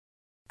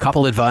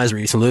Couple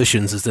Advisory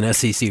Solutions is an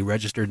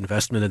SEC-registered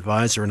investment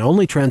advisor and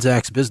only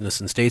transacts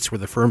business in states where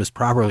the firm is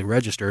properly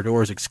registered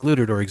or is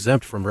excluded or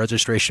exempt from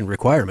registration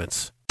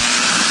requirements.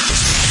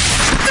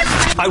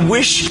 I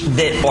wish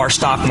that our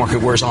stock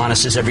market were as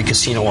honest as every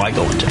casino I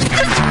go into.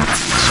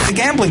 The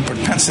gambling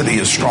propensity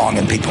is strong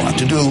in people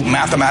to do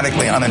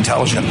mathematically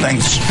unintelligent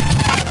things.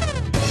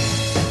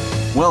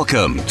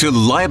 Welcome to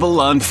Leibel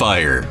on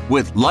Fire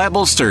with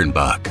Leibel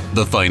Sternbach,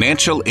 the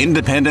financial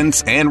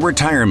independence and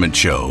retirement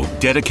show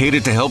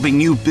dedicated to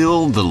helping you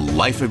build the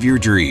life of your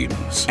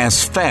dreams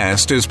as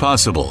fast as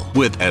possible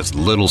with as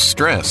little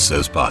stress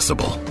as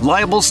possible.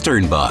 Leibel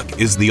Sternbach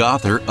is the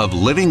author of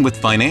Living with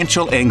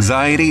Financial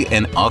Anxiety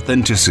and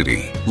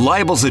Authenticity.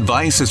 Leibel's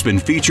advice has been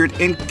featured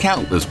in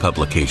countless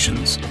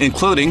publications,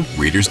 including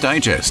Reader's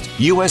Digest,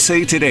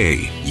 USA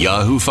Today,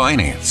 Yahoo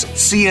Finance,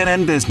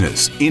 CNN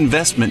Business,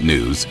 Investment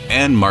News,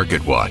 and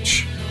Market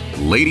Watch.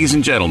 Ladies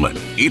and gentlemen,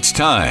 it's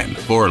time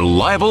for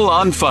Leibel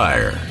on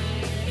Fire.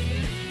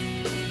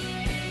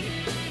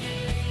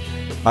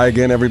 Hi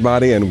again,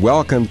 everybody, and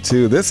welcome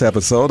to this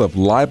episode of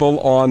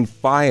Leibel on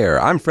Fire.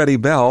 I'm Freddie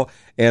Bell,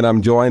 and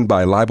I'm joined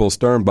by Leibel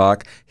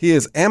Sternbach. He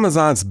is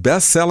Amazon's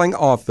best-selling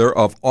author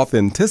of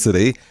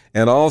Authenticity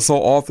and also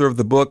author of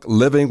the book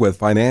Living with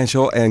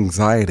Financial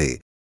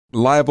Anxiety.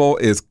 Leibel,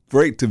 it's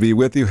great to be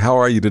with you. How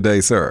are you today,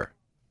 sir?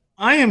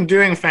 I am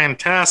doing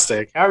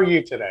fantastic. How are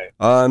you today?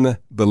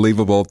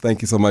 Unbelievable.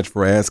 Thank you so much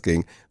for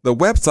asking. The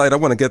website, I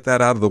want to get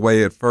that out of the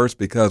way at first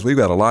because we've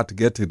got a lot to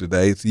get to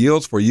today. It's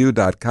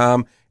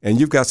yieldsforyou.com, and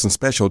you've got some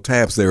special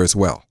tabs there as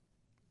well.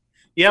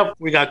 Yep,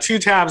 we got two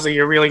tabs that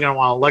you're really going to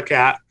want to look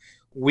at.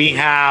 We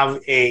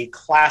have a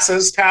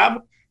classes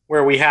tab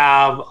where we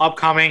have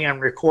upcoming and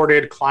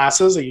recorded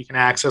classes that you can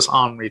access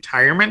on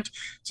retirement.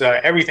 So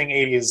everything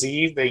A to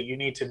Z that you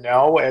need to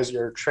know as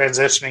you're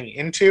transitioning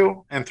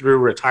into and through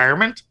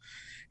retirement.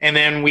 And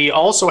then we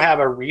also have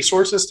a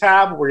resources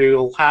tab where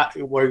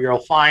you'll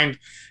find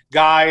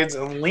guides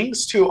and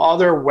links to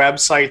other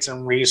websites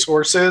and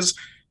resources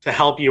to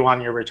help you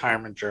on your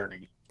retirement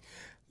journey.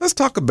 Let's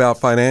talk about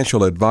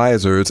financial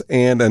advisors.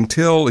 And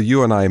until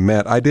you and I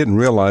met, I didn't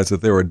realize that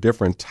there were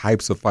different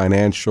types of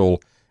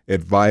financial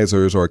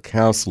advisors or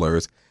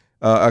counselors.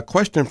 A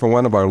question from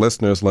one of our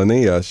listeners,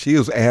 Linnea, she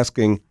was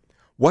asking,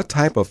 what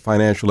type of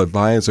financial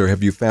advisor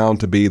have you found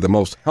to be the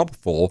most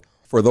helpful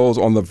for those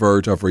on the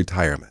verge of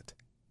retirement?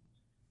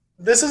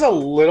 This is a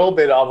little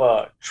bit of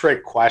a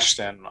trick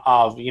question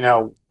of,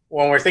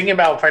 when we're thinking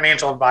about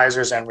financial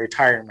advisors and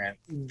retirement,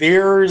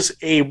 there's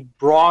a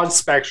broad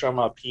spectrum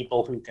of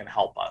people who can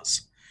help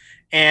us.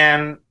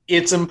 And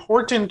it's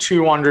important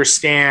to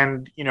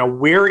understand,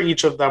 where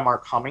each of them are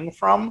coming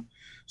from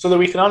so that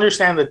we can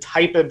understand the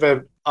type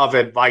of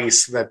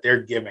advice that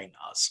they're giving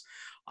us.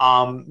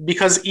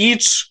 Because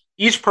each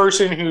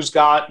person who's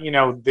got,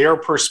 their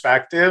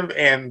perspective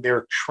and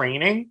their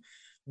training,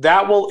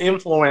 that will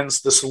influence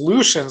the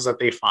solutions that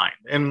they find.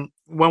 And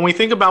when we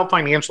think about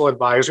financial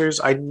advisors,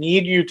 I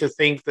need you to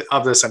think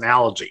of this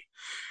analogy.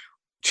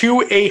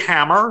 To a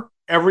hammer,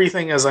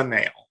 everything is a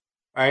nail,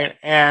 right?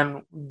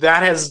 And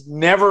that has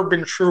never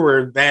been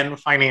truer than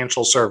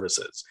financial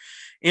services.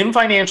 In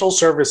financial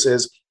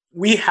services,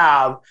 we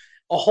have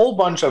a whole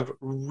bunch of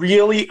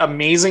really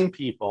amazing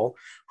people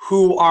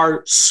who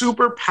are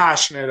super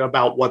passionate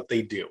about what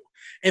they do.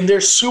 And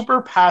they're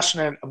super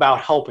passionate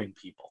about helping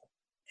people.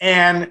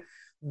 And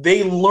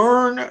they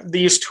learn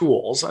these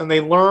tools and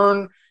they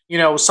learn,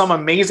 some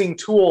amazing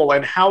tool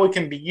and how it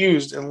can be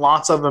used in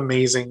lots of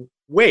amazing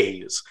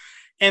ways.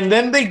 And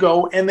then they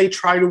go and they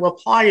try to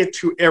apply it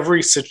to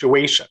every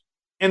situation.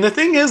 And the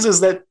thing is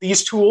that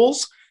these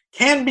tools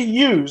can be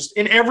used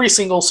in every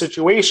single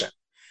situation.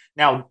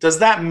 Now, does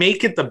that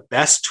make it the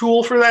best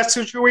tool for that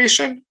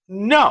situation?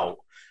 No,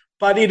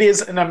 but it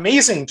is an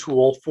amazing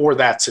tool for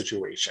that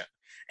situation.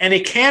 And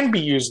it can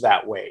be used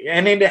that way.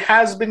 And it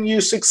has been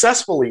used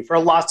successfully for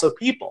lots of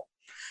people.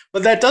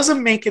 But that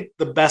doesn't make it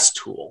the best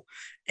tool.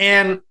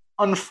 And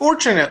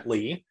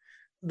unfortunately,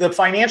 the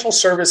financial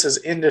services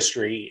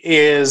industry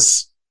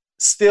is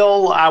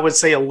still, I would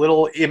say, a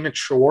little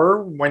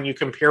immature when you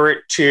compare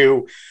it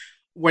to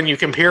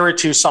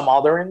some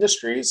other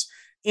industries,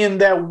 in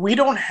that we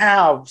don't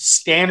have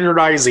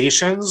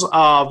standardizations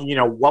of,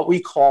 what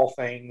we call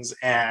things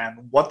and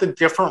what the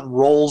different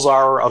roles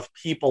are of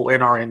people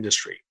in our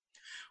industry.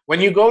 When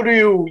you go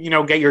to,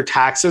 get your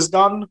taxes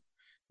done,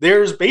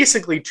 there's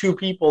basically two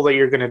people that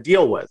you're going to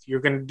deal with. You're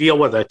going to deal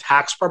with a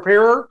tax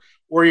preparer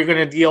or you're going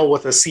to deal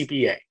with a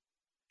CPA.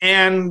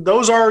 And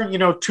those are,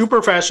 two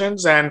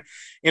professions. And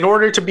in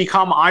order to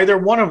become either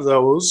one of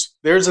those,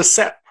 there's a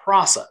set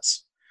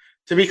process.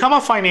 To become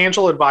a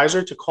financial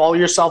advisor, to call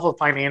yourself a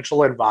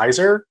financial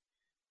advisor,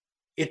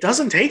 it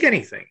doesn't take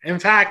anything. In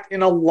fact,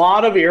 in a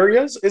lot of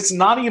areas, it's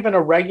not even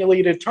a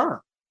regulated term.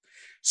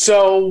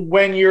 So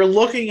when you're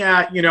looking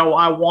at,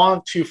 I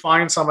want to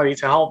find somebody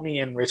to help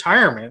me in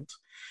retirement,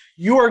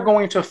 you are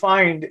going to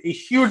find a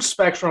huge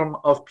spectrum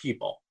of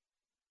people.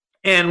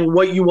 And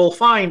what you will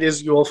find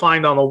is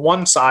on the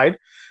one side,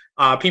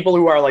 people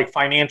who are like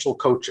financial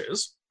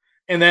coaches.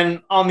 And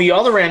then on the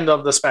other end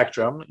of the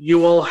spectrum, you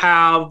will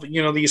have,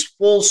 these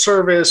full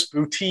service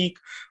boutique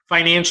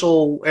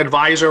financial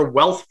advisor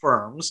wealth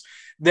firms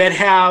that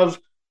have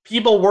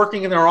people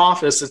working in their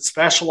office that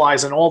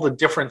specialize in all the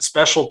different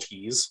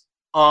specialties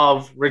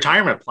of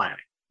retirement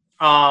planning.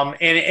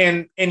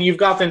 And you've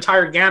got the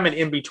entire gamut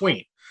in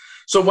between.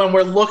 So when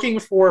we're looking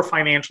for a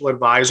financial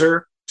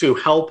advisor to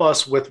help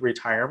us with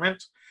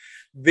retirement,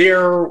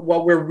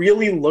 what we're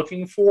really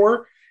looking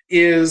for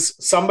is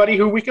somebody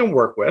who we can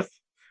work with,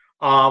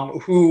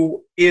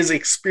 who is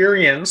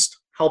experienced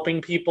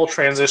helping people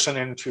transition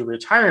into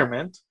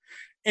retirement.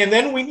 And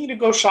then we need to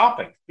go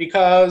shopping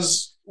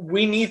because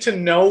we need to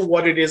know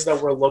what it is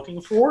that we're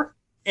looking for.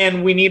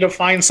 And we need to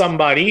find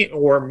somebody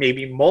or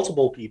maybe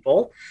multiple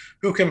people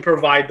who can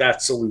provide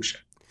that solution.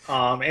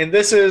 And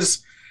this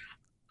is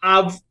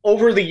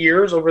over the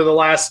years, over the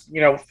last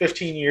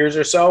 15 years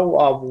or so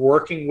of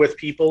working with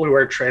people who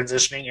are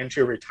transitioning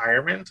into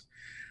retirement.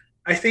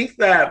 I think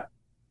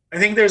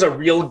there's a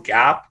real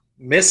gap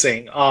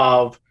missing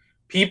of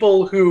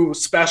people who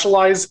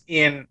specialize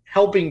in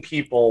helping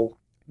people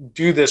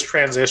do this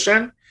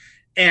transition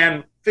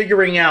and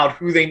figuring out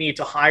who they need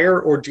to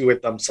hire or do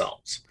it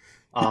themselves.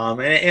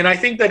 And I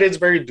think that it's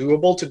very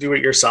doable to do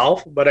it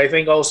yourself. But I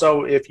think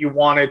also if you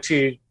wanted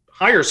to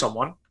hire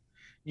someone,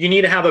 you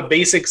need to have a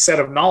basic set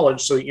of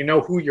knowledge so you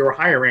know who you're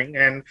hiring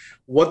and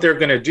what they're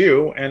going to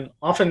do. And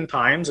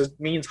oftentimes it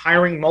means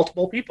hiring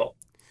multiple people.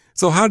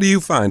 So how do you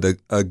find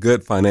a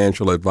good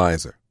financial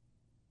advisor?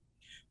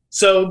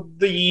 So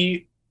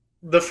the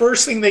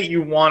first thing that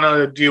you want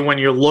to do when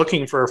you're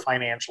looking for a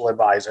financial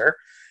advisor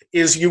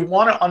is you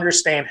want to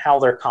understand how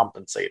they're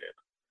compensated,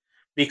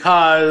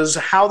 because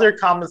how they're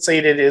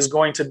compensated is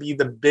going to be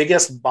the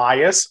biggest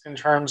bias in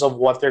terms of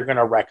what they're going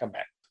to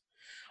recommend.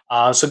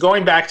 So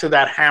going back to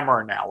that hammer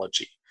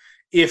analogy,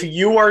 if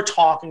you are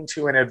talking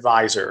to an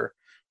advisor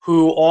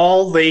who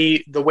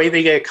the way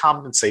they get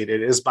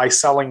compensated is by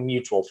selling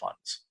mutual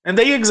funds, and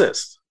they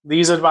exist.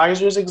 These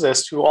advisors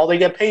exist who all they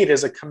get paid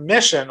is a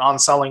commission on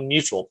selling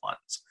mutual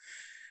funds.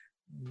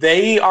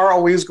 They are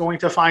always going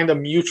to find a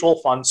mutual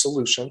fund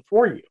solution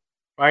for you,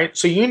 right?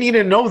 So you need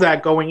to know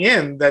that going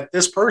in, that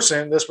this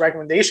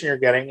recommendation you're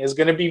getting is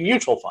going to be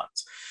mutual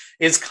funds.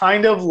 It's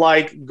kind of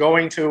like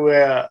going to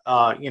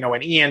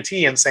an ENT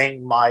and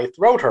saying, my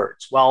throat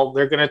hurts. Well,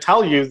 they're going to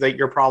tell you that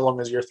your problem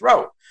is your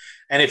throat.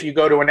 And if you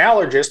go to an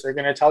allergist, they're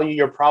going to tell you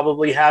you're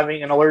probably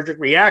having an allergic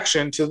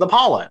reaction to the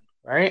pollen,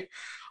 right?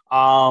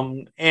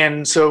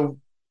 And so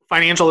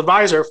financial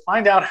advisor,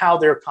 find out how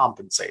they're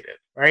compensated,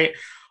 right?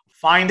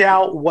 Find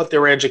out what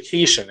their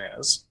education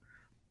is,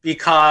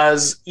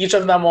 because each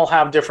of them will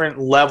have different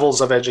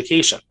levels of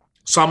education.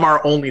 Some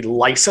are only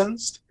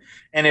licensed.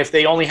 And if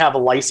they only have a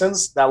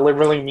license, that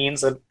literally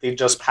means that they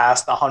just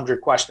passed a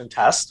 100-question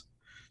test.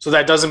 So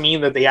that doesn't mean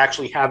that they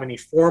actually have any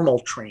formal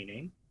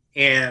training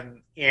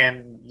in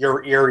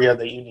your area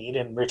that you need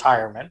in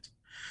retirement.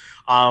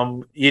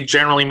 It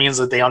generally means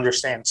that they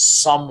understand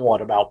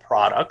somewhat about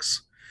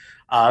products.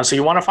 So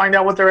you want to find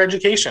out what their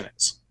education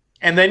is.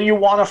 And then you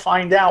want to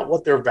find out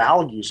what their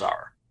values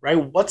are, right?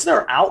 What's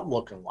their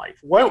outlook in life?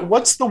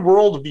 What's the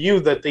world view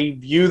that they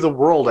view the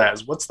world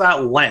as? What's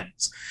that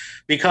lens?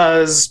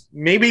 Because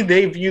maybe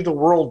they view the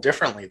world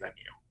differently than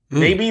you.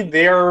 Maybe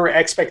their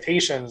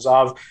expectations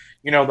of,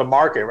 the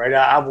market, right?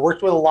 I've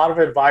worked with a lot of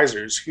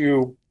advisors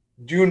who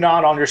do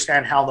not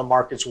understand how the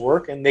markets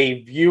work, and they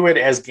view it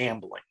as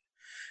gambling.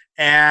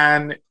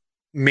 And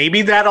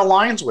maybe that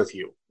aligns with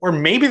you, or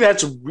maybe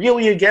that's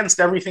really against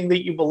everything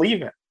that you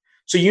believe in.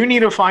 So you need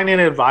to find an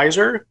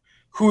advisor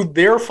who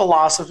their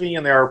philosophy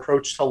and their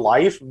approach to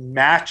life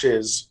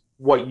matches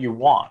what you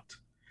want,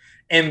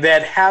 and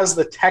that has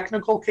the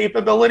technical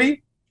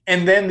capability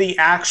and then the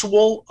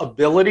actual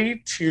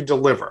ability to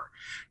deliver,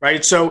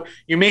 right? So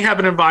you may have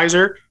an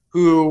advisor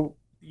who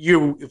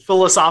you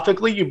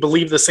philosophically, you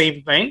believe the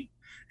same thing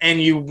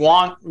and you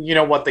want,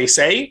 what they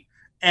say,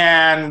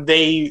 and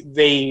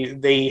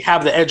they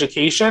have the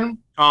education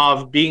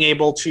of being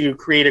able to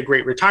create a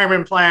great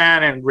retirement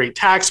plan and great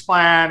tax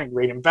plan and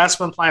great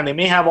investment plan. They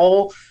may have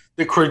all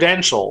the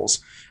credentials,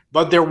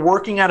 but they're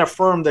working at a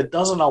firm that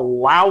doesn't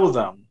allow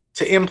them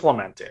to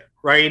implement it,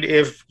 right?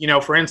 If,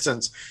 for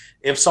instance,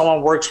 if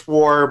someone works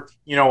for,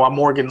 a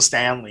Morgan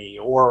Stanley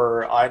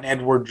or an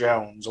Edward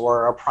Jones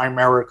or a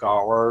Primerica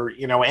or,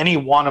 any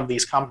one of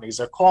these companies,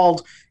 they're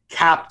called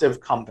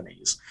captive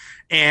companies.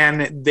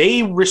 And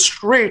they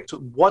restrict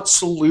what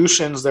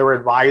solutions their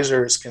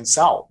advisors can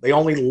sell. They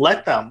only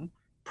let them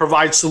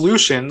provide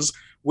solutions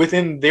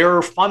within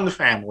their fund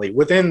family,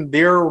 within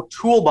their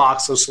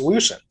toolbox of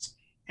solutions.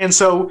 And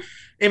so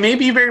it may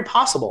be very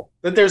possible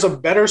that there's a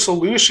better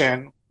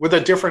solution with a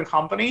different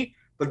company,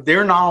 but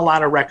they're not allowed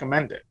to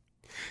recommend it.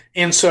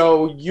 And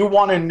so you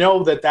want to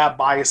know that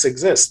bias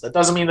exists. That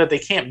doesn't mean that they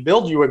can't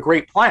build you a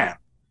great plan,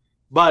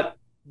 but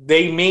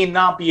they may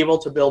not be able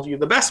to build you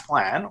the best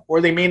plan,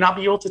 or they may not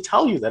be able to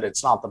tell you that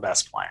it's not the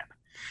best plan.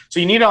 So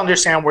you need to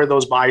understand where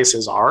those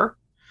biases are.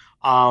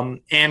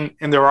 And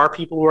there are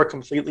people who are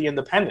completely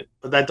independent,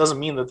 but that doesn't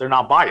mean that they're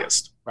not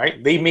biased.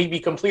 right? They may be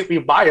completely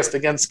biased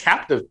against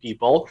captive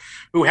people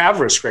who have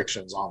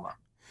restrictions on them.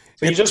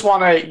 So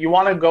you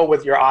want to go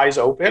with your eyes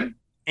open.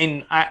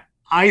 And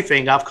I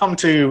think I've come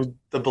to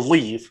the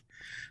belief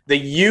that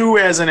you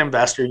as an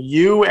investor,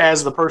 you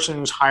as the person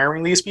who's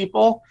hiring these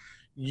people,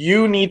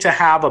 you need to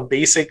have a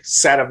basic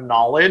set of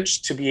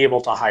knowledge to be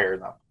able to hire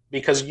them,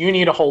 because you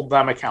need to hold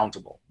them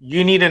accountable.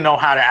 You need to know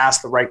how to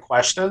ask the right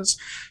questions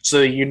so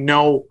that you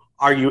know,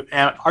 are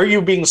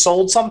you being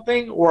sold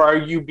something, or are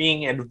you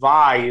being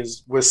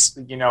advised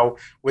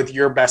with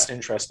your best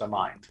interest in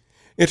mind?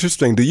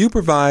 Interesting. Do you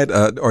provide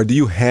or do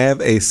you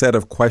have a set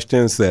of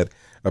questions that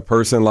a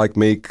person like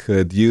me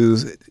could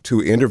use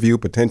to interview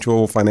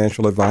potential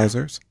financial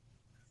advisors?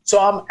 So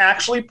I'm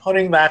actually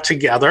putting that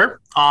together,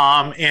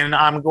 and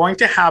I'm going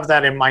to have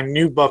that in my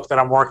new book that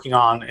I'm working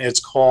on. It's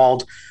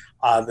called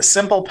The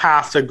Simple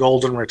Path to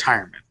Golden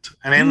Retirement.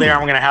 And in there,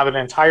 I'm going to have an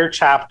entire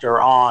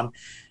chapter on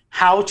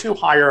how to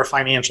hire a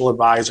financial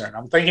advisor. And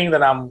I'm thinking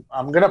that I'm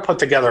going to put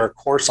together a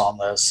course on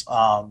this.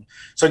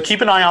 So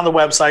keep an eye on the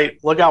website.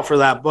 Look out for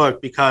that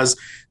book, because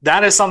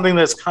that is something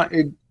that's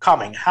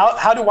coming.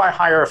 How do I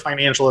hire a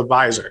financial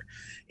advisor?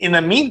 In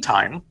the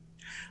meantime,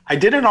 I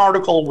did an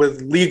article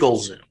with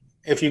LegalZoom.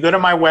 If you go to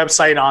my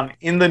website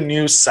in the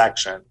news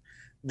section,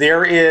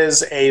 there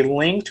is a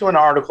link to an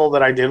article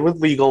that I did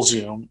with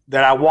LegalZoom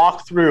that I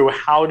walk through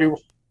how to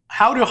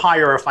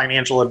hire a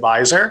financial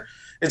advisor.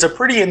 It's a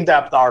pretty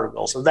in-depth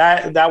article, so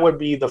that would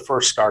be the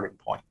first starting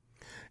point.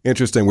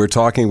 Interesting. We're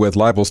talking with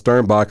Leibel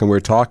Sternbach, and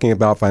we're talking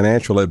about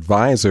financial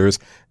advisors.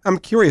 I'm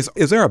curious,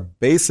 is there a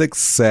basic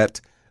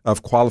set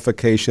of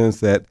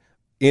qualifications that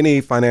any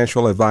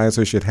financial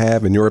advisor should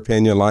have, in your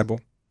opinion,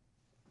 Leibel?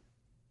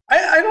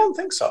 I don't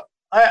think so.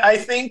 I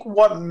think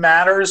what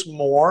matters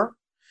more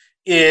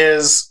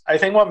is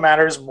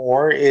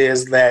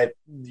that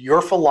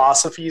your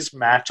philosophies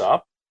match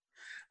up.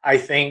 I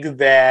think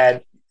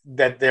that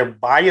their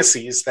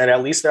biases, that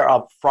at least they're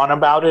upfront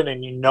about it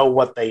and you know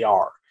what they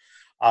are.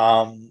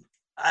 I've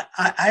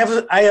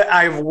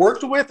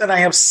worked with and I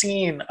have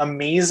seen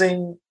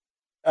amazing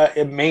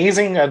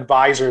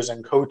advisors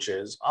and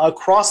coaches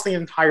across the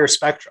entire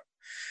spectrum.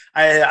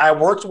 I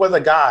worked with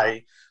a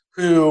guy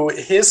who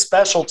his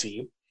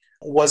specialty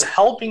was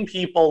helping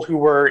people who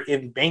were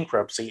in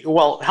bankruptcy,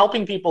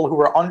 helping people who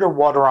were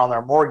underwater on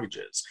their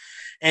mortgages.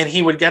 And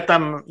he would get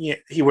them,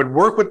 he would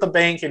work with the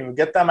bank and he would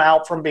get them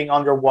out from being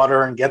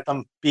underwater and get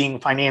them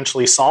being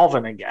financially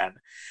solvent again.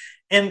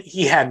 And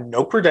he had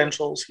no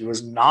credentials. He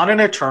was not an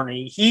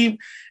attorney.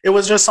 It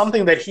was just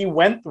something that he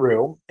went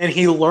through, and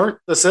he learned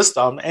the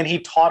system and he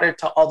taught it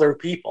to other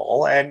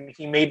people. And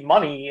he made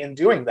money in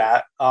doing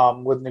that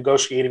with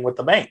negotiating with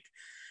the bank.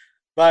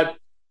 But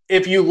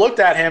if you looked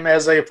at him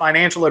as a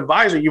financial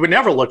advisor, you would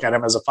never look at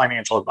him as a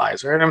financial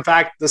advisor. And in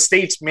fact, the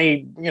states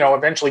may,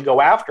 eventually go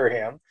after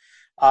him,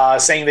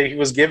 saying that he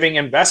was giving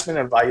investment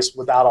advice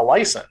without a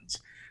license.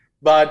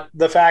 But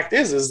the fact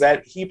is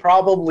that he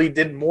probably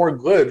did more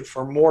good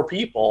for more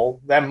people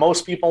than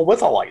most people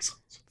with a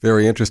license.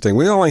 Very interesting.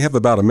 We only have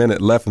about a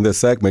minute left in this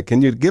segment.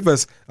 Can you give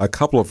us a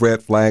couple of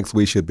red flags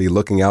we should be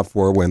looking out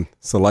for when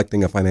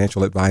selecting a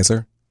financial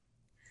advisor?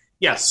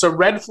 Yes. So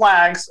red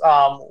flags,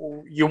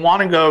 you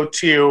want to go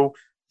to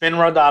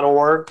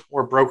FINRA.org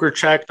or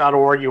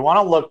brokercheck.org. You want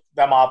to look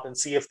them up and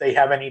see if they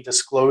have any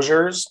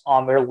disclosures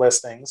on their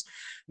listings.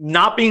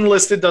 Not being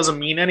listed doesn't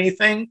mean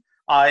anything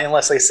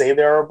unless they say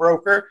they're a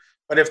broker.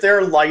 But if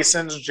they're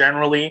licensed,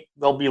 generally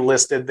they'll be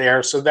listed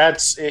there. So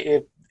that's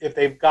if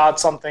they've got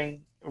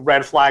something,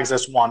 red flags,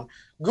 that's one.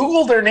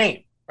 Google their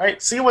name,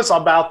 right? See what's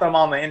about them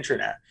on the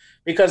internet.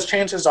 Because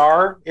chances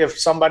are, if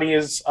somebody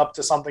is up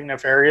to something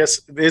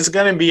nefarious, it's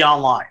going to be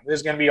online.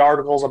 There's going to be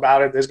articles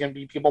about it. There's going to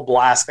be people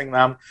blasting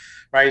them,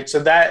 right? So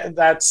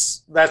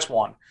that's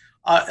one.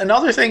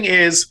 Another thing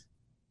is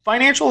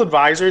financial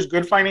advisors,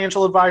 good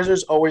financial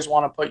advisors always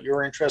want to put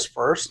your interest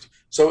first.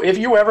 So if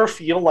you ever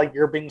feel like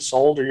you're being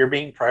sold or you're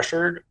being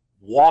pressured,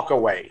 walk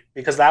away,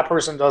 because that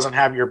person doesn't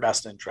have your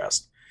best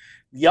interest.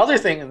 The other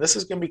thing, and this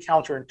is going to be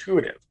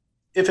counterintuitive,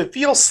 if it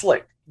feels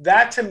slick,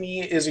 that to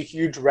me is a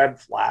huge red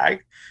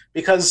flag,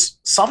 because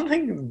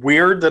something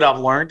weird that I've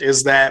learned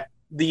is that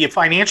the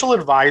financial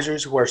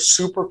advisors who are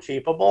super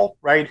capable,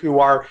 right, who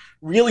are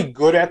really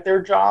good at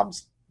their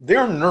jobs,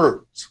 they're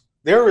nerds.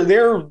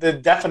 They're the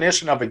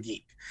definition of a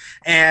geek.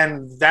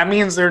 And that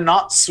means they're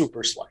not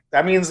super slick.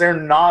 That means they're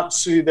not,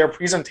 their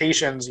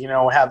presentations,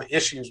 have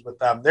issues with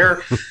them.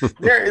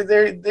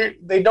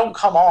 They don't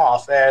come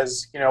off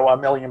as,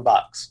 $1 million.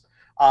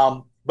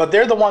 But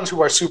they're the ones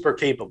who are super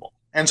capable.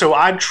 And so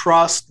I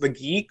trust the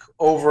geek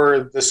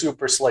over the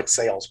super slick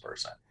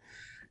salesperson.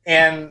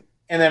 And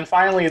then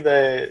finally,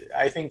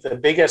 I think the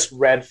biggest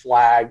red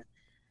flag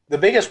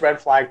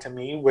to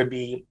me would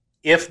be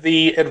if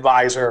the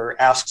advisor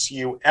asks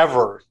you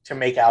ever to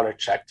make out a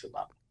check to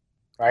them,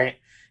 right?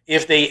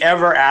 If they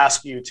ever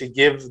ask you to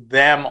give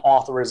them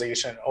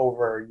authorization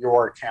over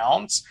your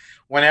accounts,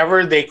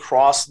 whenever they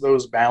cross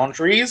those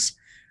boundaries,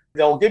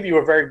 they'll give you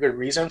a very good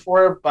reason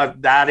for it,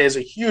 but that is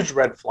a huge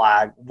red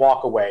flag.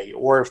 Walk away.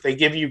 Or if they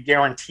give you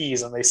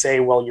guarantees and they say,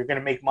 well, you're going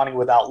to make money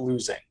without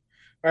losing,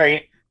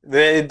 right?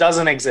 It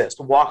doesn't exist.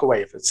 Walk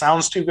away. If it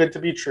sounds too good to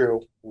be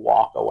true,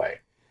 walk away.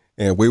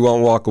 And we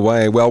won't walk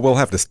away. Well, we'll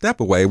have to step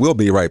away. We'll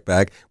be right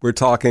back. We're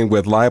talking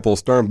with Leibel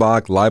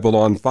Sternbach, Leibel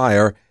on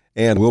Fire,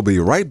 and we'll be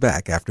right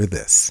back after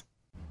this.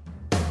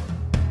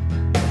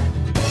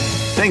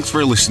 Thanks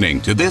for listening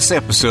to this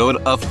episode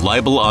of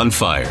Leibel on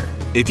Fire.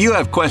 If you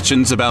have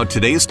questions about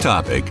today's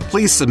topic,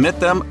 please submit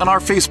them on our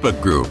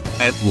Facebook group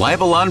at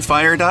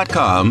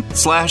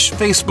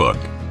leibelonfire.com/Facebook.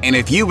 And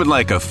if you would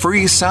like a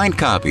free signed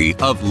copy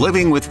of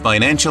Living with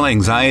Financial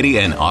Anxiety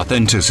and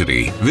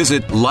Authenticity,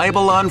 visit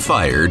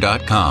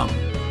leibelonfire.com.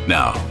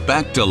 Now,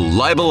 back to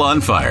Leibel on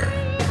Fire.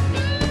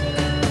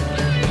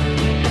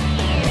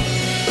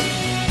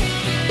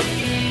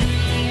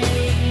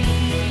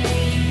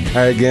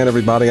 Hi again,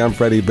 everybody. I'm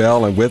Freddie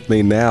Bell, and with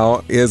me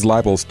now is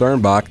Leibel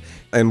Sternbach.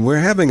 And we're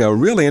having a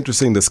really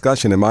interesting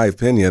discussion, in my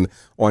opinion,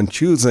 on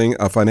choosing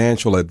a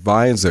financial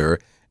advisor.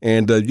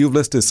 And you've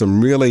listed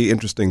some really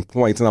interesting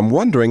points. And I'm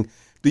wondering,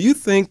 do you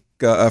think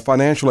a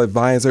financial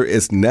advisor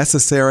is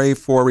necessary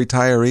for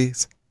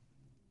retirees?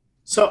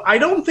 So I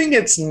don't think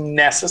it's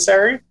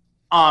necessary.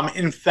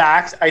 In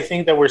fact, I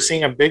think that we're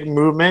seeing a big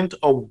movement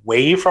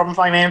away from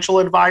financial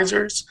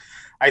advisors.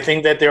 I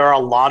think that there are a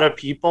lot of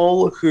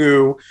people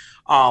who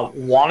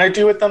want to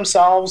do it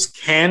themselves,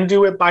 can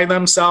do it by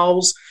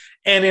themselves,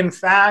 and in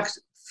fact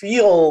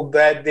feel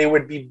that they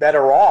would be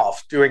better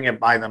off doing it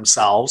by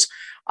themselves,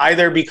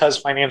 either because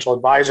financial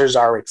advisors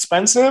are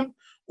expensive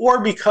or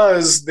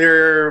because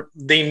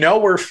they know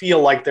or feel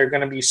like they're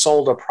going to be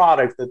sold a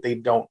product that they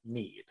don't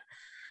need.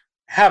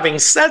 Having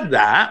said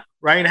that,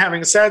 right,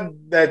 having said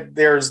that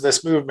there's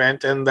this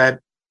movement and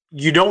that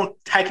you don't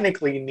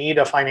technically need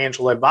a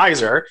financial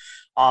advisor,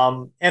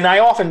 and I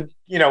often,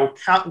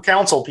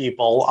 counsel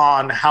people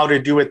on how to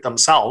do it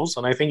themselves,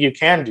 and I think you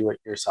can do it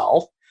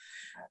yourself.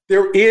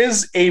 There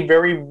is a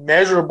very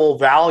measurable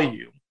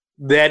value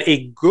that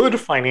a good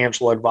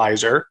financial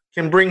advisor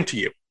can bring to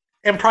you.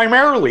 And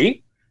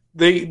primarily,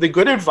 the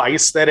good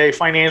advice that a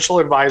financial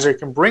advisor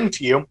can bring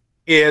to you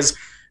is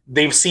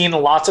they've seen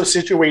lots of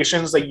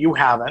situations that you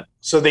haven't,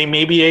 so they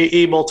may be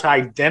able to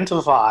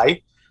identify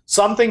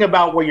something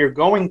about what you're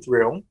going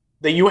through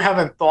that you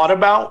haven't thought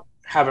about,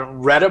 haven't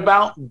read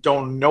about,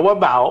 don't know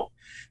about,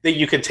 that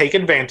you can take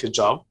advantage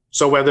of.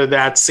 So whether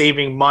that's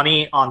saving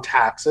money on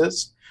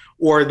taxes,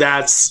 or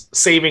that's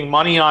saving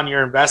money on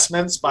your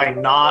investments by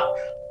not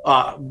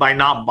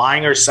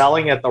buying or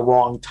selling at the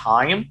wrong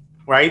time,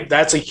 right?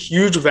 That's a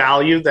huge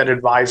value that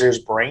advisors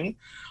bring.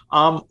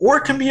 Or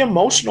it can be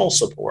emotional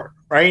support,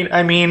 right?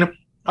 I mean,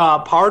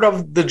 part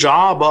of the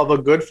job of a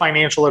good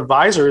financial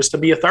advisor is to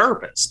be a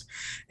therapist.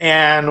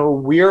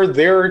 And we're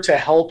there to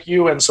help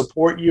you and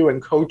support you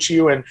and coach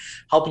you and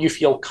help you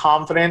feel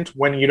confident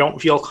when you don't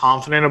feel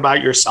confident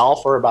about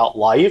yourself or about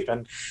life,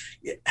 and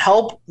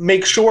help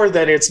make sure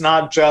that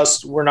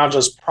we're not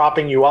just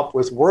propping you up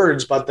with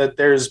words, but that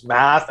there's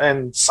math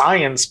and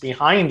science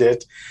behind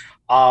it,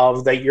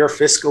 that you're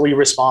fiscally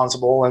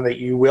responsible and that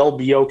you will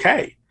be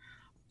okay.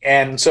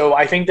 And so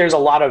I think there's a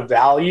lot of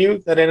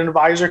value that an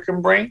advisor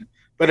can bring,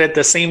 but at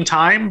the same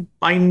time,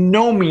 by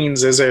no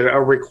means is it a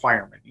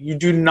requirement. You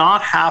do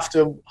not have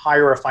to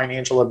hire a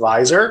financial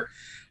advisor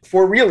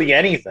for really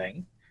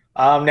anything.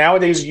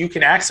 Nowadays, you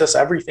can access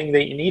everything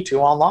that you need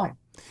to online.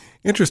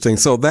 Interesting.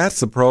 So that's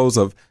the pros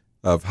of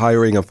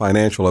hiring a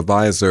financial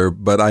advisor,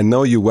 but I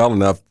know you well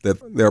enough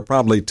that there are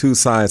probably two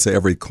sides to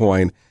every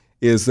coin.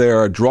 Is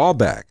there a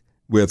drawback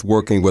with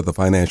working with a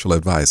financial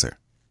advisor?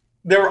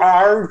 There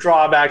are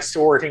drawbacks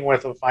to working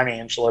with a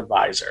financial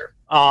advisor.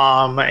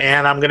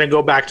 And I'm going to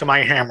go back to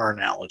my hammer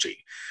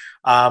analogy.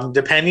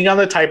 Depending on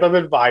the type of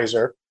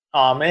advisor,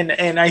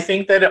 and I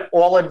think that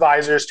all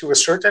advisors to a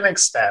certain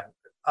extent,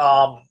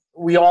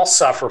 we all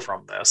suffer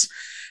from this,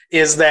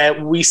 is that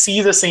we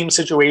see the same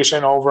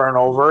situation over and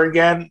over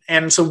again.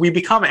 And so we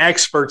become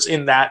experts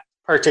in that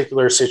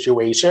particular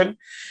situation.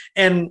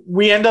 And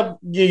we end up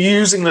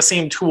using the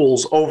same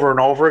tools over and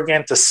over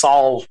again to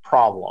solve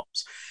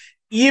problems,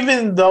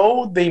 even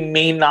though they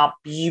may not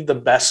be the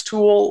best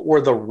tool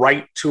or the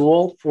right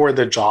tool for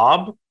the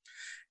job.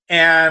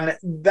 And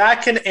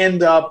that can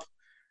end up,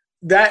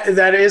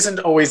 that isn't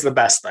always the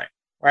best thing,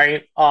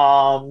 right?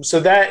 So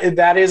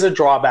that is a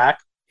drawback,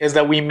 is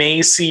that we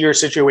may see your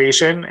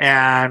situation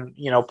and,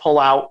 pull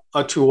out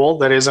a tool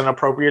that isn't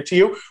appropriate to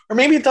you, or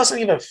maybe it doesn't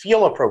even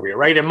feel appropriate,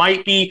 right? It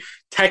might be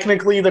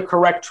technically the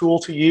correct tool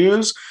to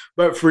use,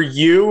 but for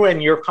you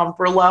and your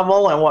comfort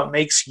level and what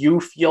makes you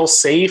feel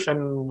safe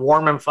and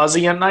warm and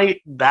fuzzy at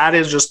night, that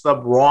is just the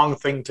wrong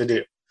thing to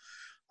do.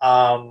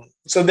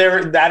 So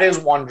that is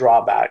one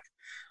drawback.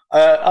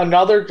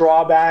 Another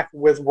drawback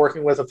with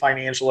working with a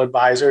financial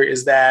advisor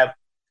is that,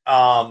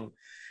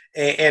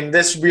 and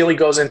this really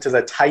goes into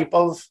the type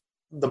of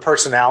the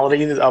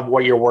personality of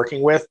what you're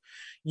working with,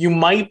 you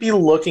might be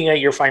looking at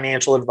your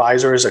financial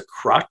advisor as a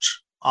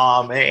crutch.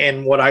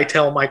 And what I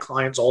tell my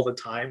clients all the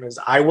time is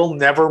I will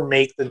never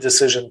make the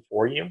decision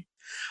for you.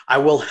 I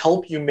will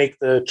help you make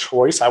the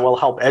choice. I will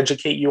help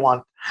educate you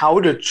on how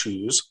to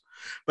choose,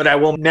 but I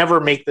will never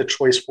make the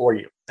choice for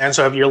you. And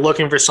so if you're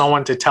looking for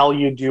someone to tell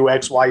you do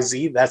X, Y,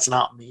 Z, that's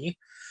not me,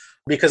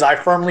 because I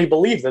firmly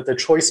believe that the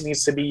choice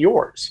needs to be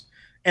yours.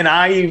 And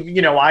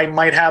I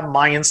might have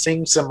my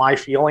instincts and my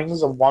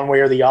feelings of one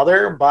way or the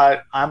other,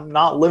 but I'm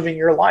not living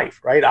your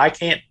life, right? I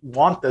can't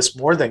want this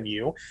more than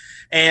you.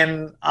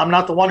 And I'm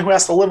not the one who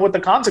has to live with the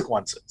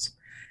consequences.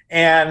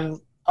 And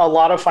a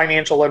lot of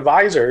financial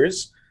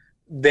advisors,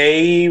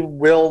 they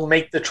will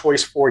make the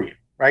choice for you,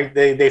 right?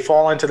 They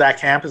fall into that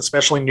camp,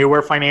 especially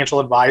newer financial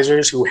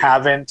advisors who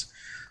haven't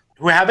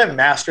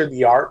mastered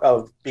the art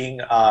of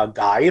being a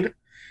guide.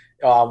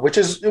 Which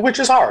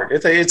is hard.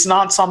 It's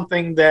not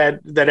something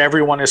that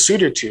everyone is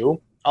suited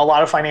to. A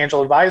lot of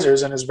financial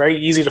advisors, and it's very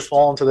easy to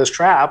fall into this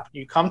trap.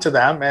 You come to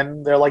them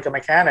and they're like a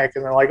mechanic,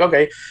 and they're like,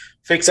 okay,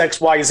 fix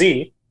X, Y,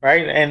 Z,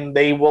 right? And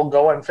they will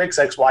go and fix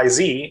X, Y,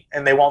 Z,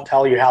 and they won't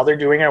tell you how they're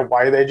doing it,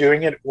 why they're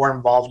doing it, or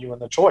involve you in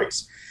the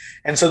choice.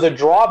 And so the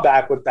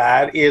drawback with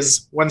that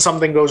is when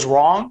something goes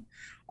wrong,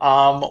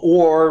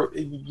 or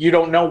you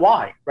don't know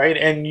why, right?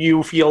 And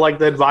you feel like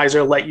the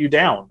advisor let you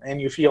down,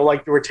 and you feel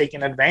like you were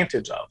taken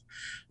advantage of.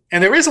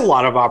 And there is a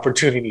lot of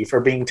opportunity for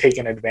being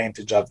taken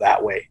advantage of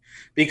that way,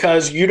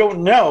 because you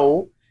don't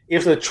know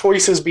if the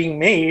choices being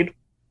made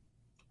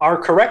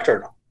are correct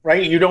or not,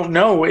 right? You don't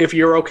know if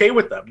you're okay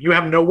with them. You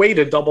have no way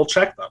to double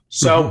check them.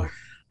 So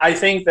I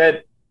think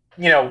that,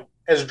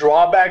 as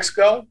drawbacks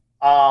go,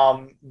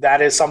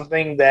 that is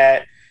something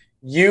that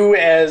you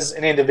as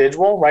an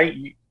individual, right?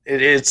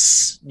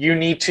 You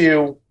need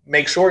to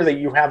make sure that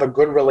you have a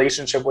good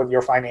relationship with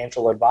your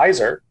financial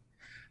advisor,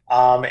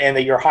 and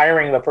that you're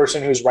hiring the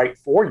person who's right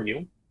for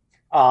you.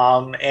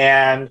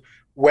 And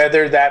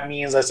whether that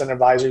means that an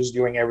advisor is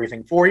doing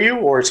everything for you,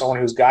 or someone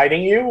who's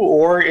guiding you,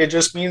 or it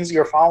just means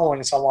you're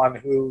following someone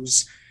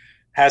who's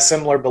has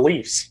similar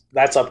beliefs,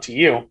 that's up to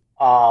you.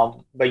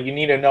 But you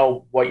need to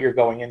know what you're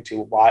going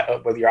into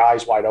with your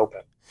eyes wide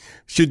open.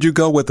 Should you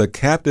go with a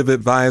captive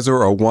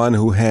advisor or one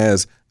who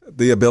has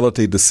the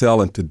ability to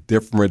sell into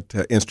different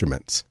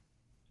instruments?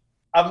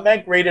 I've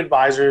met great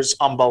advisors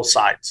on both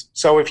sides.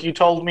 So if you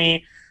told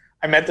me,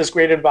 I met this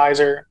great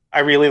advisor, I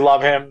really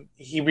love him,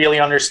 he really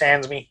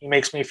understands me, he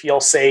makes me feel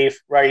safe,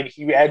 right?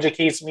 He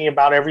educates me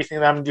about everything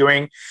that I'm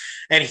doing,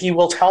 and he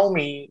will tell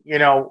me,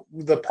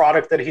 the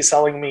product that he's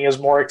selling me is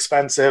more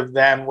expensive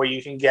than what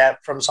you can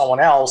get from someone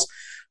else,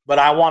 but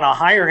I want to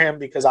hire him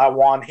because I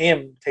want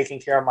him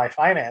taking care of my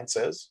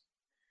finances,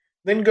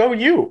 then go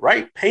you,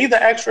 right? Pay the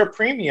extra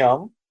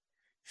premium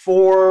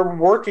for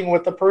working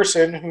with the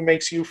person who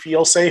makes you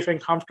feel safe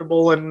and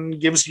comfortable and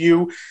gives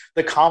you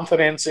the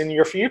confidence in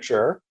your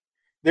future.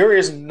 There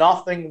is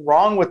nothing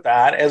wrong with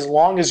that as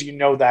long as you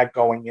know that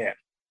going in.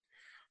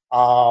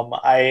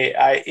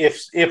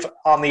 If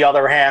on the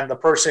other hand, the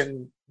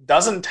person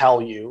doesn't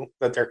tell you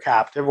that they're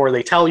captive, or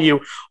they tell you,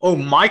 oh,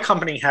 my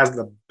company has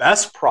the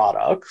best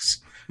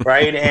products,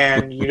 right?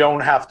 And you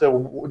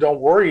don't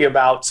worry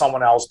about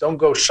someone else. Don't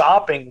go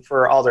shopping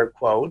for other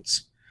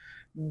quotes.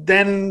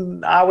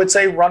 Then I would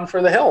say run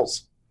for the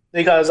hills,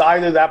 because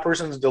either that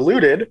person's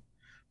deluded,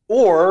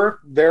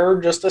 or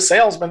they're just a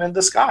salesman in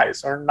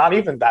disguise, or not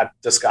even that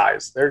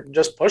disguise. They're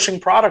just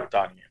pushing product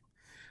on you.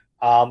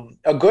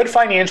 A good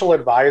financial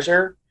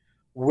advisor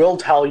will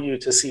tell you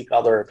to seek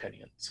other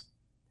opinions.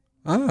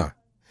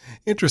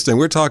 Interesting.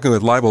 We're talking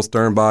with Leibel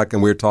Sternbach,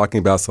 and we're talking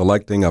about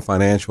selecting a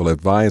financial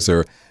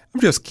advisor. I'm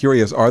just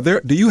curious, what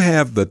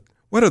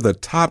are the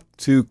top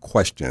 2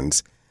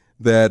 questions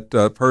that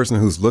a person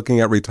who's looking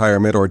at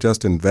retirement or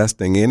just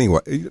investing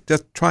anyway,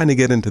 just trying to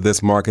get into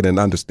this market and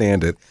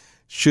understand it,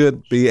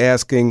 should be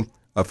asking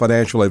a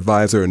financial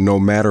advisor no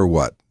matter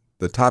what?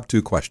 The top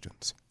 2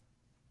 questions.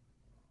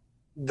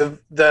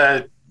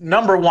 The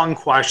number one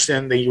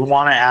question that you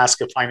want to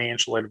ask a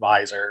financial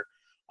advisor,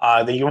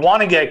 that you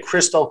want to get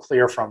crystal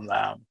clear from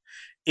them,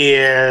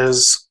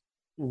 is,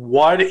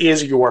 what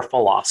is your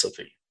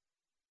philosophy?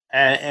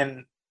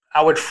 And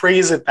I would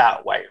phrase it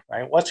that way,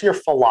 right? What's your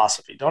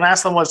philosophy? Don't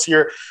ask them what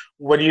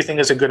do you think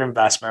is a good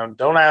investment?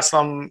 Don't ask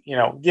them,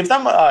 give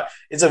them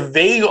it's a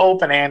vague,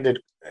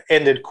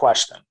 open-ended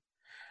question.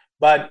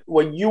 But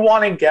what you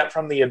want to get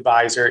from the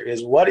advisor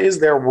is, what is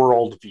their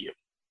worldview?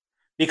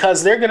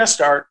 Because they're going to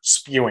start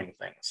spewing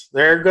things.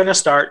 They're going to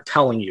start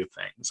telling you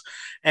things.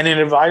 And an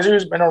advisor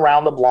who's been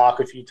around the block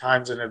a few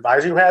times, an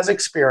advisor who has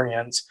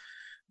experience,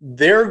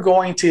 they're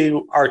going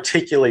to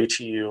articulate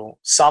to you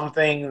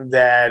something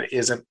that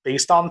isn't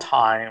based on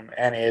time,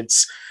 and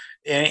it's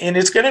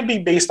going to be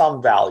based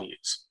on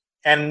values.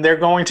 And they're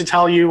going to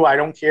tell you, I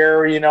don't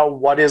care,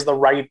 what is the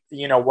right,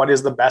 what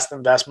is the best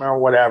investment or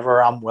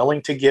whatever, I'm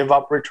willing to give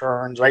up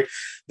returns, right?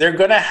 They're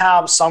going to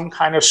have some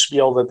kind of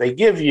spiel that they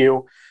give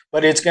you,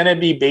 but it's going to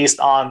be based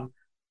on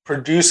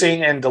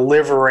producing and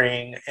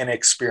delivering an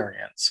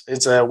experience.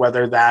 It's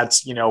whether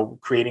that's,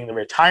 creating the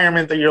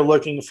retirement that you're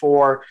looking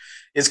for.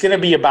 It's going to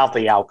be about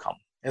the outcome.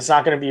 It's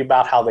not going to be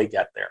about how they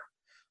get there.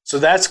 So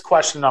that's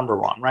question number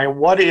one, right?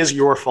 What is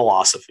your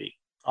philosophy?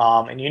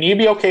 And you need to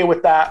be okay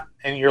with that.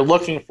 And you're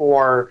looking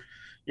for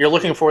you're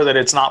looking for that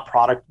it's not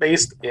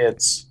product-based,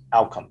 it's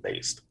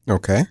outcome-based.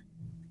 Okay.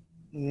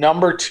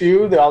 Number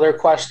two, the other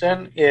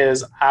question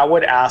is I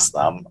would ask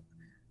them,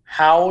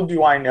 how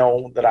do I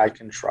know that I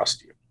can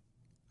trust you?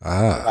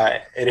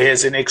 It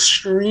is an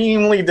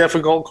extremely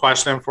difficult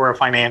question for a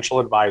financial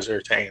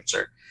advisor to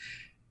answer.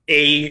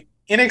 A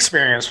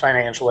inexperienced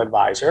financial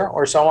advisor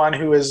or someone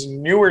who is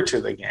newer to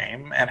the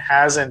game and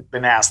hasn't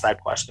been asked that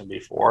question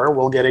before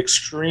will get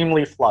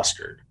extremely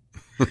flustered.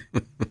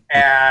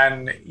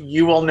 And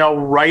you will know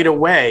right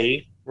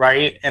away,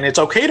 right? And it's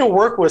okay to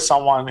work with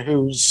someone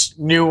who's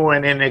new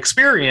and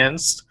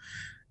inexperienced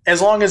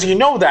as long as you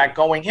know that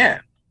going in.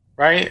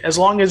 Right? As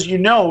long as you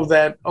know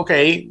that,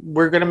 okay,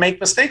 we're going to make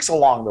mistakes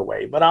along the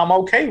way, but I'm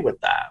okay with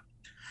that.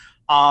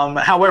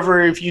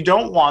 However, if you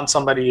don't want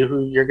somebody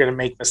who you're going to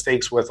make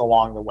mistakes with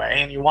along the way,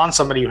 and you want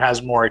somebody who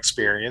has more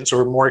experience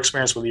or more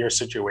experience with your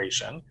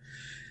situation,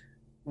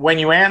 when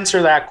you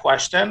answer that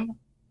question,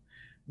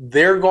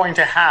 they're going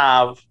to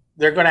have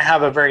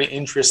a very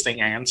interesting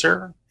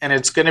answer, and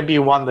it's going to be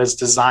one that's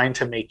designed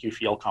to make you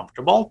feel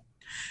comfortable.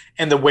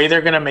 And the way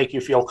they're going to make you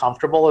feel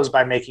comfortable is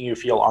by making you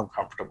feel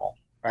uncomfortable.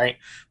 Right?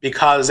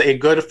 Because a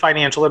good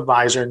financial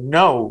advisor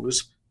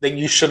knows that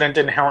you shouldn't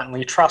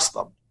inherently trust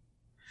them.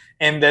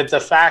 And that the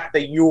fact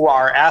that you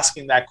are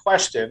asking that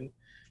question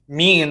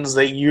means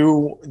that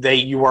you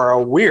are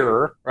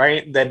aware,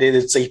 right, that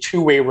it's a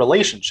two-way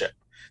relationship,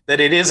 that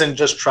it isn't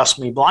just trust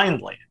me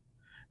blindly,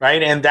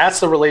 right? And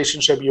that's the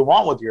relationship you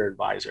want with your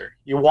advisor.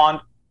 You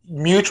want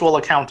mutual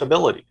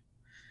accountability.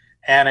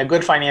 And a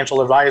good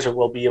financial advisor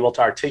will be able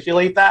to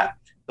articulate that.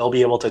 They'll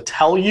be able to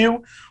tell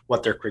you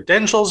what their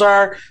credentials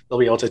are. They'll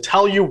be able to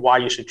tell you why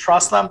you should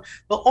trust them.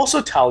 They'll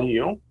also tell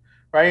you,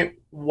 right,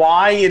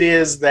 why it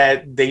is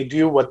that they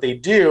do what they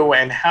do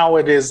and how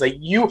it is that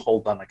you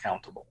hold them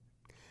accountable.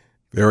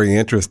 Very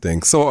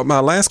interesting. So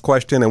my last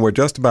question, and we're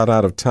just about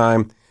out of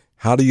time.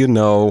 How do you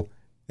know,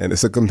 and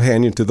it's a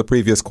companion to the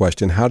previous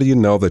question, how do you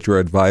know that your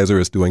advisor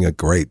is doing a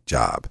great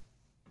job?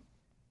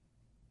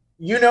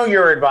 You know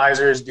your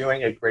advisor is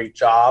doing a great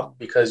job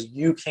because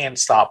you can't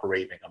stop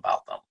raving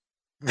about them.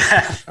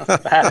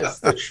 That is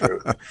the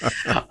truth.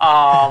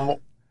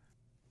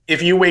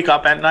 If you wake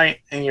up at night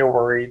and you're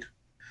worried,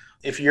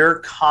 if you're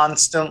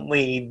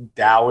constantly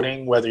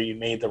doubting whether you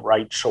made the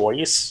right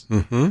choice,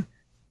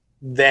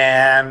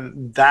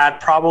 then that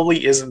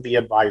probably isn't the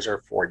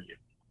advisor for you.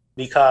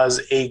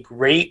 Because a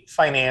great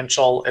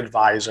financial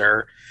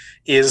advisor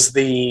is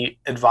the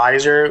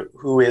advisor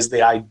who is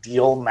the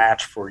ideal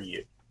match for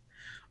you.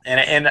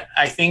 And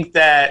I think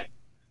that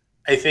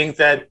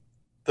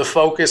the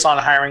focus on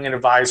hiring an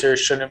advisor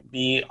shouldn't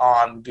be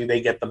on do they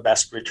get the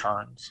best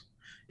returns.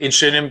 It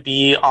shouldn't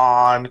be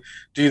on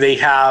do they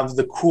have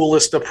the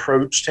coolest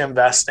approach to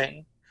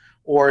investing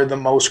or the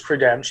most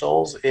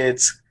credentials.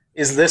 Is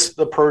this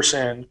the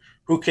person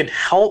who can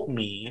help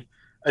me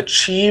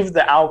achieve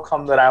the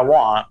outcome that I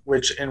want,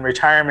 which in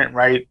retirement,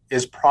 right,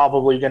 is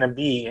probably going to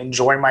be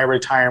enjoy my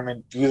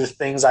retirement, do the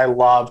things I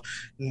love,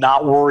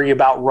 not worry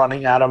about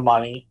running out of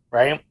money,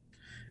 right?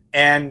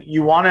 And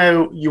you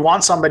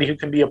want somebody who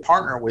can be a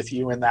partner with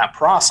you in that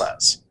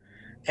process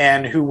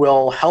and who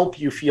will help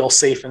you feel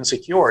safe and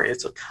secure.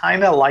 It's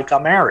kind of like a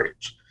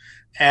marriage.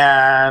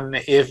 And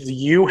if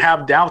you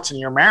have doubts in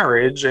your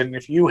marriage, and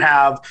if you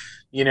have,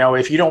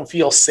 if you don't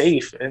feel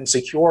safe and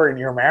secure in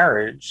your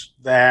marriage,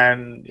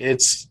 then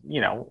it's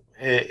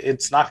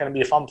not going to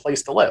be a fun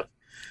place to live.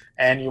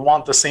 And you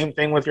want the same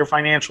thing with your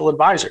financial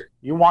advisor.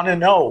 You want to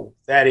know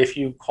that if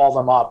you call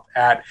them up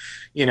at,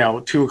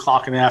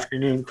 2:00 in the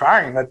afternoon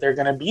crying, that they're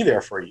going to be there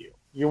for you.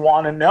 You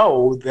want to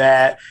know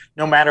that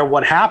no matter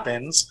what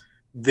happens,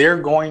 they're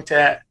going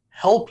to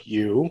help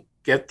you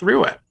get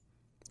through it.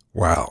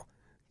 Wow.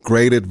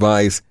 Great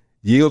advice.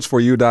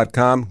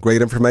 Yieldsforyou.com.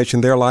 Great information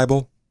there,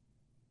 Leibel?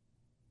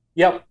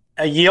 Yep.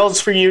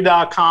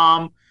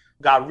 Yieldsforyou.com.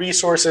 We've got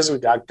resources, we've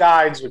got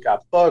guides, we've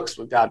got books,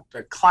 we've got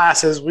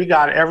classes, we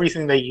got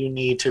everything that you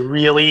need to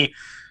really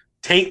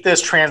take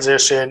this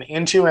transition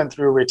into and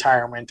through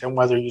retirement. And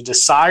whether you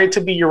decide to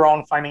be your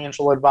own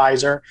financial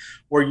advisor,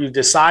 or you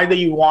decide that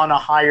you want to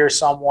hire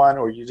someone,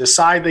 or you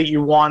decide that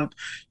you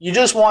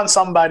just want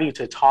somebody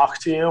to talk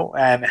to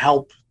and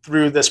help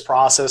through this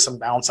process and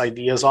bounce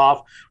ideas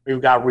off,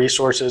 we've got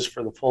resources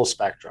for the full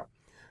spectrum.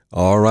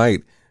 All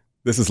right.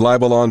 This is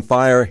Leibel on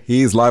Fire.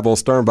 He's Leibel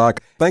Sternbach.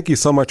 Thank you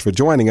so much for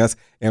joining us,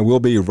 and we'll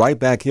be right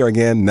back here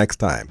again next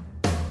time.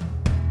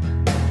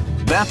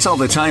 That's all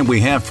the time we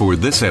have for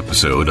this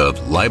episode of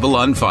Leibel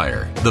on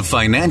Fire, the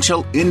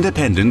financial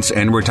independence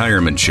and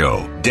retirement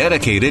show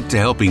dedicated to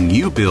helping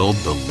you build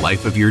the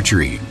life of your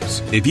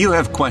dreams. If you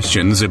have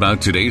questions about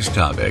today's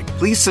topic,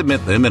 please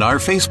submit them in our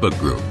Facebook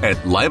group at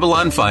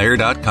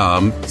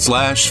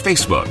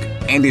leibelonfire.com/Facebook.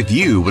 And if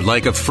you would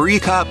like a free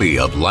copy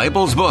of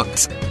Leibel's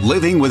books,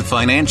 Living with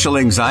Financial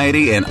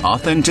Anxiety and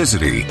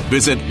Authenticity,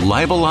 visit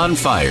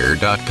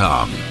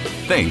leibelonfire.com.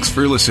 Thanks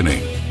for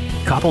listening.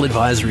 Koppel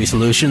Advisory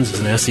Solutions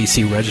is an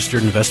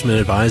SEC-registered investment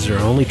advisor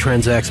and only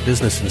transacts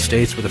business in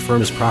states where the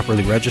firm is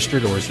properly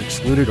registered or is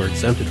excluded or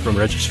exempted from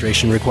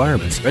registration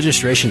requirements.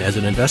 Registration as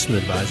an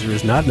investment advisor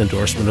is not an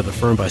endorsement of the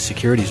firm by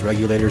securities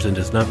regulators and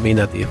does not mean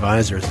that the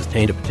advisor has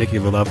attained a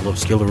particular level of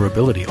skill or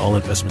ability. All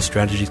investment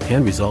strategies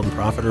can result in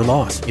profit or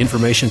loss.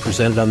 Information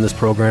presented on this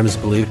program is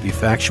believed to be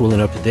factual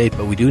and up to date,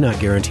 but we do not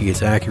guarantee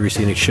its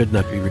accuracy and it should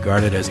not be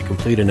regarded as a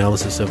complete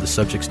analysis of the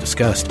subjects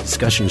discussed.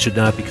 Discussion should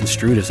not be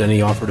construed as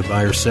any offer to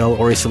buy or sell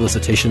or a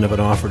solicitation of an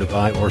offer to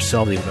buy or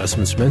sell the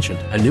investments mentioned.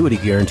 Annuity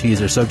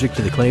guarantees are subject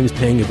to the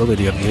claims-paying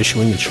ability of the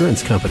issuing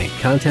insurance company.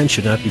 Content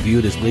should not be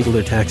viewed as legal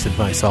or tax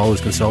advice.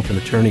 Always consult an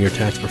attorney or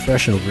tax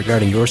professional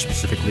regarding your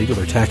specific legal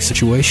or tax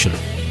situation.